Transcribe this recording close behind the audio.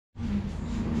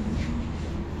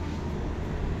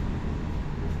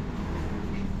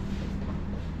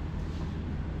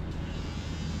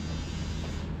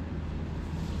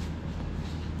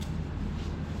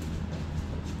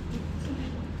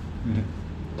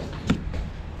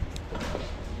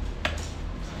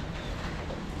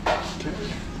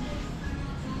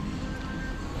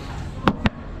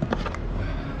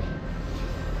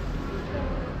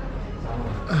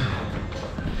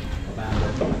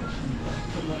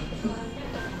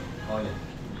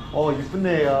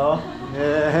이쁘네요.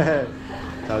 예.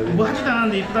 자, 뭐 하지도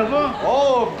않았는데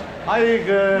이쁘다고? 아니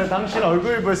그 당신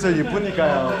얼굴이 벌써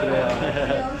이쁘니까요. 그래요.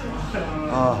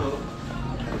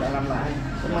 Làm lại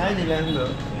cái máy đi lên được.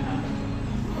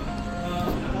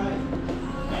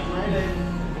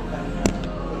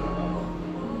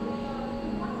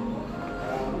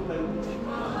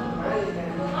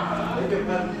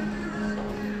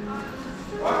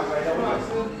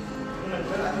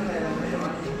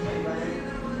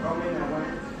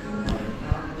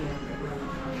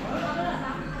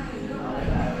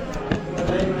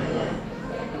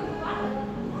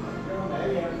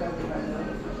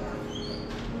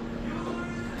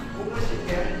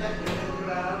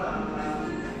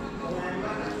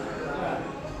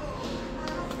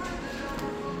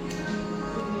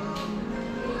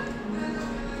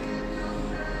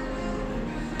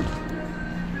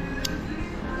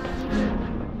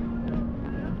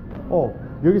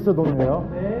 여기서 동네요?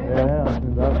 네,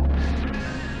 맞습니다.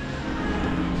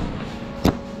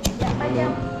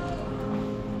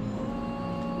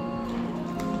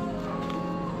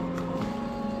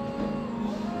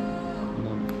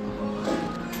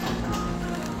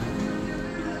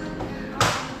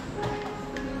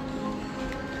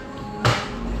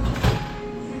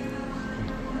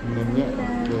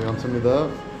 네, 감사합니다.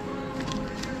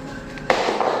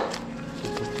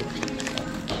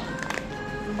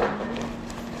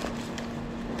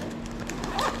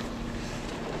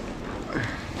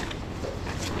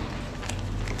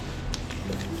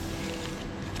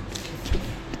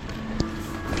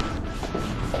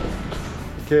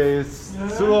 오케이,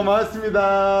 수고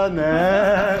많았습니다.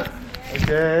 네.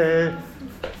 오케이.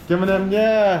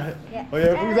 개만햄냐?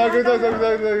 오케이, 풍사,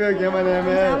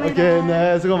 개만햄에. 오케이,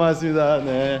 네, 수고 많았습니다.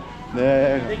 네.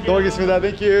 네. 또 오겠습니다.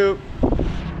 Thank you.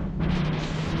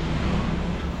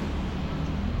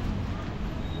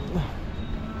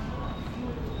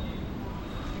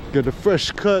 Get a fresh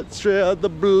cut straight out the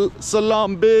blue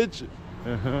salon, bitch.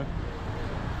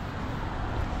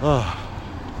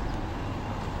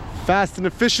 Fast and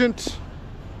efficient.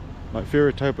 My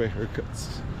favorite type of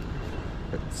haircuts.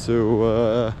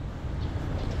 So,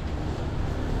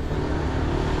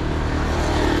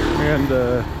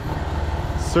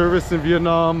 service in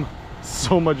Vietnam,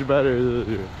 so much better.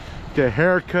 You get a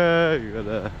haircut, you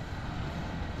gotta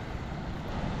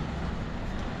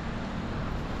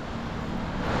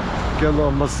get a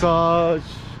little massage,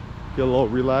 get a little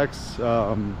relax.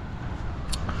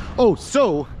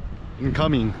 So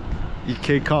incoming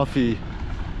EK coffee,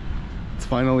 it's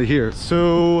finally here.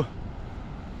 So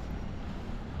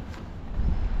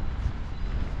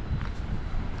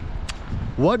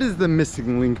what is the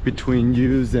missing link between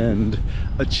you and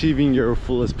achieving your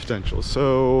fullest potential?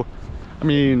 So I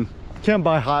mean, you can't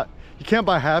buy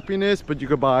happiness, but you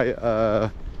could buy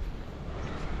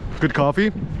good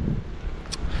coffee.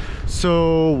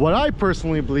 So what I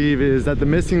personally believe is that the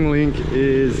missing link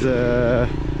is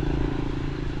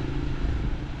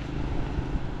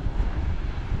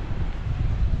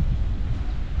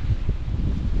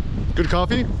good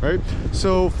coffee, right?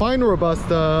 So fine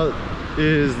Robusta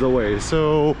is the way.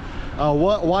 So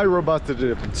why Robusta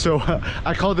did it? So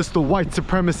I call this the white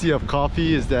supremacy of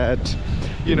coffee, is that,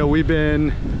 you know, we've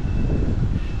been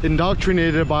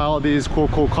indoctrinated by all these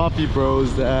cool coffee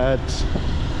bros that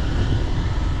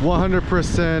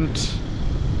 100%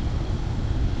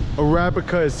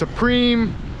 Arabica is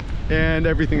supreme and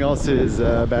everything else is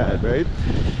bad, right?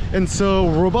 And so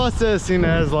Robusta is seen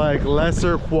as like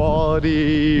lesser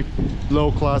quality,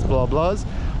 low class, blah blahs.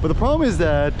 But the problem is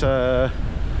that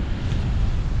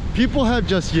people have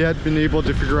just yet been able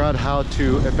to figure out how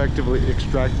to effectively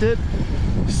extract it.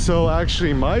 So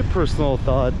actually my personal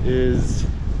thought is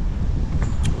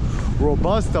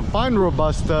Robusta, fine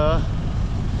Robusta,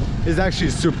 is actually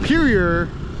superior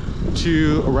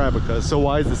to Arabica. So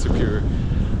why is it superior?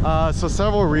 So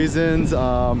several reasons.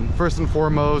 First and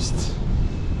foremost,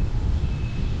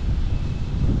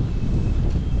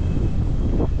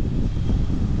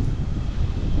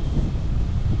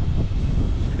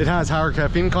 it has higher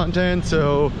caffeine content.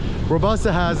 So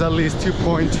Robusta has at least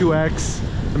 2.2x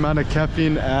the amount of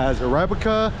caffeine as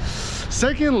Arabica.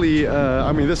 Secondly,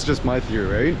 I mean, this is just my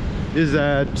theory, right? Is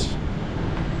that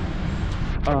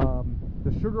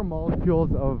the sugar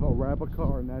molecules of Arabica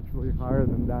are naturally higher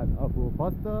than that of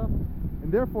Robusta,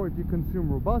 and therefore if you consume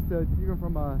Robusta, even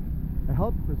from a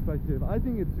health perspective, I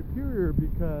think it's superior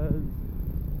because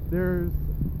there's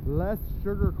less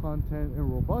sugar content in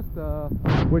Robusta,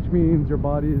 which means your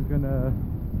body is gonna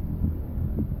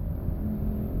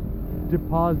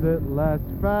deposit less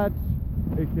fat,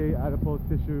 aka adipose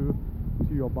tissue,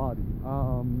 to your body.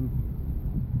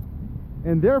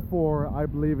 and therefore I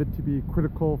believe it to be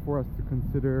critical for us to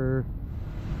consider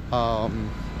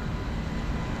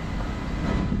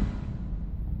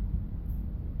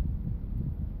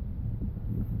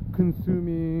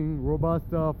consuming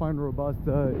Robusta. Fine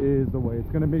Robusta is the way.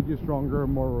 It's going to make you stronger,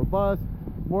 more robust,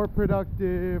 more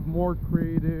productive, more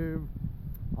creative,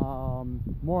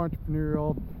 more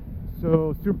entrepreneurial.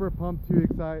 So super pumped to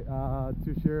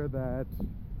share that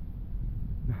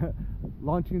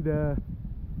launching the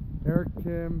Eric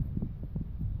Kim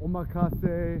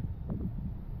Omakase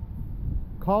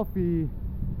coffee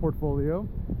portfolio.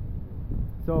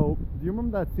 So do you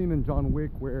remember that scene in John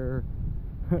Wick where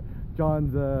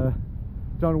John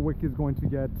Wick is going to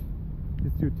get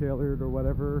his suit tailored or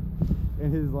whatever,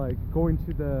 and he's like going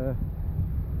to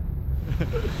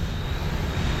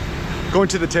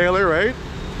the tailor, right?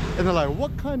 And they're like,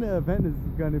 what kind of event is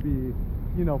this going to be?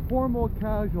 You know, formal,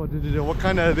 casual, what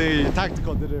kind of the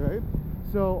tactical, right?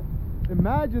 So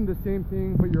imagine the same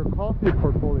thing, but your coffee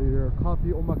portfolio, your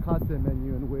coffee omakase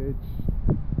menu, in which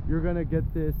you're gonna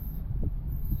get this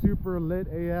super lit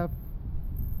AF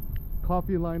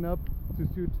coffee lineup to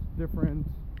suit different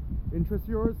interests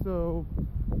of yours. So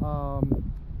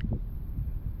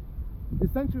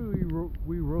essentially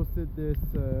we roasted this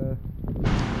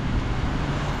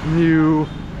new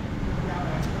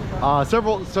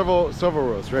several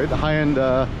roasts, right? The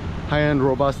high-end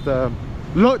Robusta.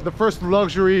 Look, the first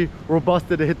luxury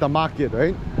Robusta to hit the market,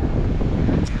 right?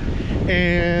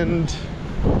 And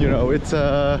you know, it's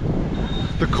the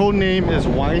code name is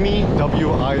Winey,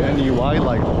 W-I-N-E-Y,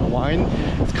 like wine.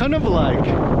 It's kind of like,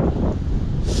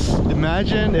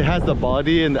 imagine it has the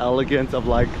body and the elegance of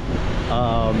like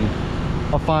a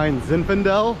fine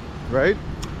Zinfandel, right?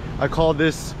 I call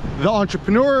this the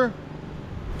entrepreneur.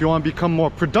 If you want to become more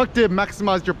productive,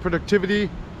 maximize your productivity,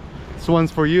 this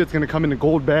one's for you. It's going to come in a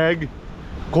gold bag.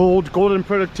 Golden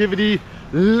productivity,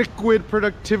 liquid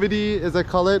productivity, as I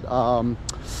call it. The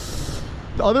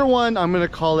other one, I'm going to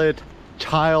call it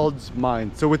Child's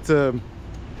Mind. So it's going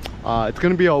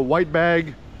to be a white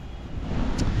bag.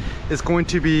 It's going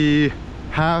to be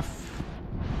half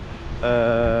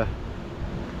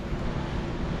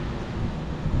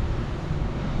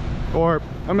or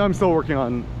I'm still working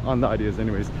on the ideas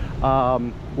anyways.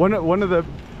 One of the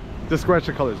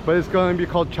discretion colors, but it's going to be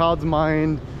called Child's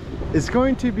Mind. It's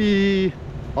going to be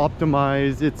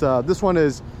optimized. It's this one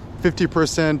is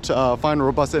 50% fine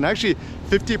Robusta, and actually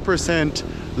 50%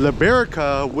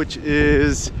 Liberica, which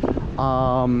is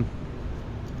kind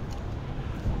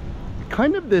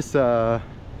of this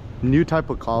new type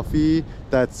of coffee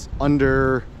that's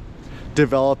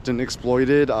underdeveloped and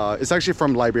exploited. It's actually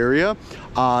from Liberia.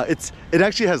 It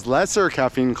actually has lesser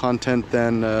caffeine content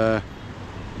than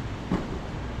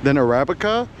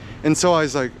Arabica, and so I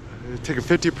was like, take a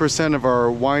 50% of our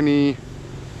winey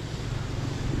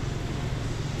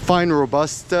fine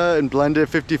Robusta and blend it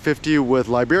 50-50 with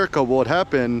Liberica. What would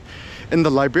happen in the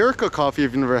Liberica coffee,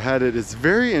 if you've never had it, it's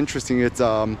very interesting. It's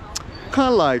kind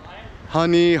of like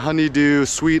honeydew,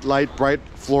 sweet, light, bright,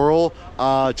 floral,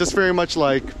 just very much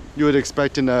like you would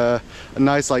expect in a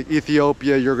nice like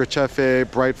Ethiopia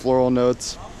Yirgacheffe, bright floral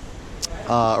notes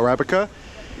Arabica,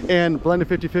 and blended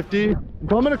 50-50.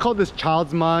 But I'm going to call this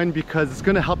Child's Mind because it's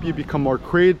going to help you become more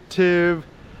creative,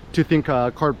 to think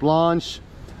carte blanche.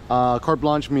 Carte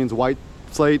blanche means white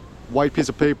slate, white piece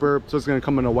of paper, so it's going to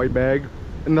come in a white bag.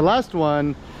 And the last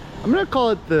one, I'm going to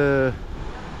call it the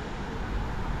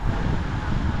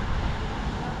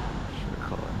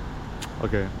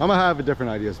okay, I'm gonna have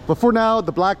different ideas, but for now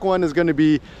the black one is going to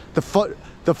be the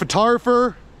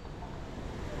photographer's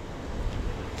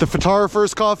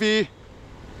coffee,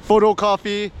 photo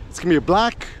coffee. It's gonna be a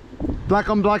black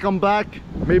on black on black,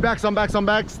 maybe backs on backs on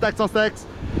backs, stacks on stacks.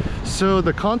 So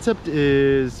the concept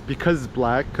is, because it's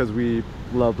black, because we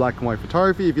love black and white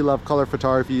photography. If you love color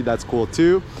photography, that's cool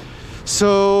too.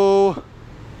 So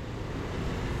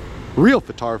real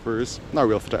photographers, not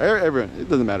real photographers, everyone, it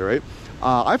doesn't matter, right?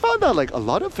 I found that like a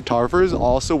lot of photographers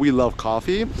also, we love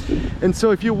coffee. And so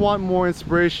if you want more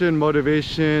inspiration,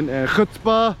 motivation, and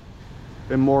chutzpah,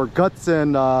 and more guts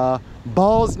and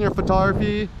balls in your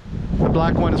photography, the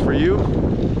black one is for you.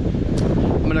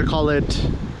 I'm gonna call it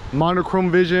monochrome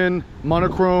vision,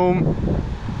 monochrome.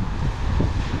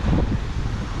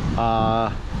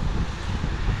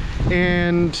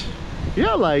 And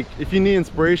yeah, like if you need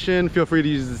inspiration, feel free to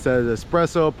use this as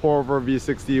espresso, pour over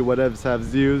V60, whatever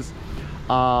has used.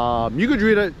 You could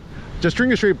read it, just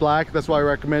drink it straight black. That's what I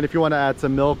recommend. If you want to add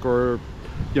some milk or,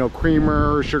 you know,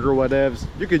 creamer, sugar, whatevs,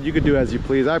 you could do as you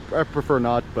please. I prefer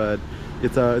not, but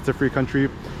it's a free country.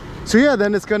 So yeah,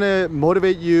 then it's gonna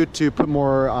motivate you to put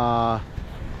more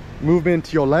movement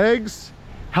to your legs,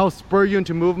 help spur you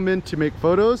into movement to make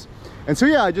photos. And so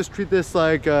yeah, I just treat this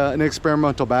like an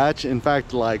experimental batch. In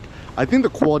fact, like I think the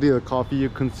quality of the coffee you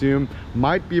consume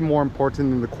might be more important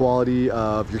than the quality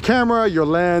of your camera, your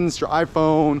lens, your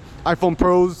iPhone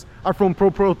Pros, iPhone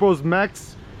Pros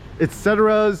Max,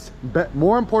 etc's.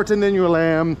 More important than your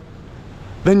lamb,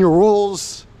 than your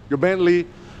Rolls, your Bentley.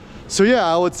 So yeah,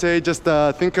 I would say just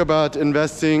think about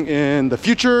investing in the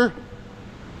future.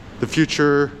 The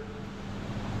future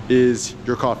is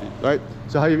your coffee, right?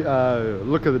 So how you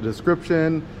look at the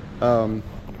description, find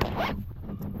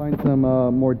some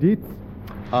more deets.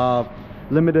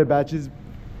 Limited batches.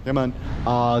 Yeah, man.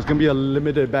 It's gonna be a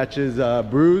limited batches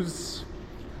brews.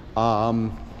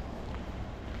 But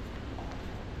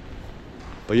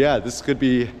yeah, this could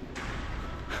be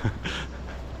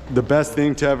the best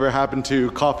thing to ever happen to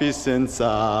coffee since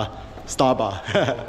Starbucks.